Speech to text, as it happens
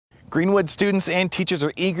Greenwood students and teachers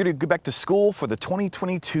are eager to go back to school for the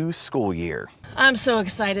 2022 school year. I'm so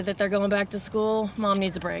excited that they're going back to school. Mom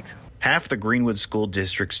needs a break. Half the Greenwood School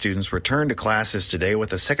District students returned to classes today, with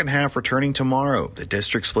the second half returning tomorrow. The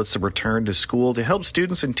district splits the return to school to help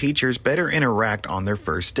students and teachers better interact on their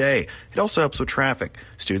first day. It also helps with traffic.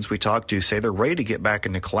 Students we talked to say they're ready to get back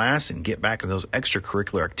into class and get back into those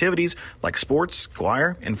extracurricular activities like sports,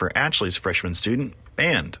 choir, and for Ashley's freshman student,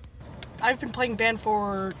 band. I've been playing band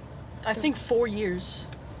for, I think, 4 years,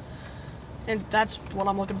 and that's what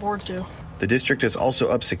I'm looking forward to. The district has also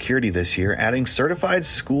upped security this year, adding certified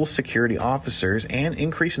school security officers and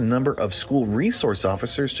increasing the number of school resource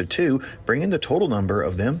officers to 2, bringing the total number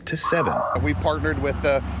of them to 7. We partnered with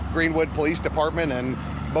the Greenwood Police Department, and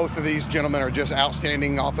both of these gentlemen are just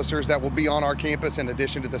outstanding officers that will be on our campus in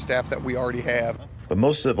addition to the staff that we already have. But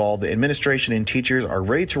most of all, the administration and teachers are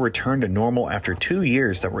ready to return to normal after 2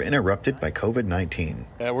 years that were interrupted by COVID-19.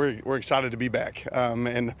 We're excited to be back,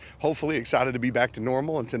 and hopefully excited to be back to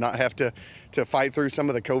normal and to not have to fight through some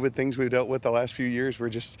of the COVID things we've dealt with the last few years. We're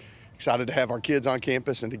just excited to have our kids on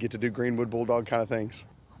campus and to get to do Greenwood Bulldog kind of things.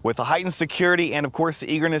 With the heightened security and, of course,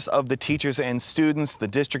 the eagerness of the teachers and students, the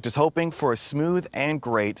district is hoping for a smooth and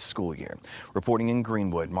great school year. Reporting in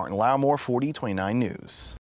Greenwood, Martin Lowmore, 4029 News.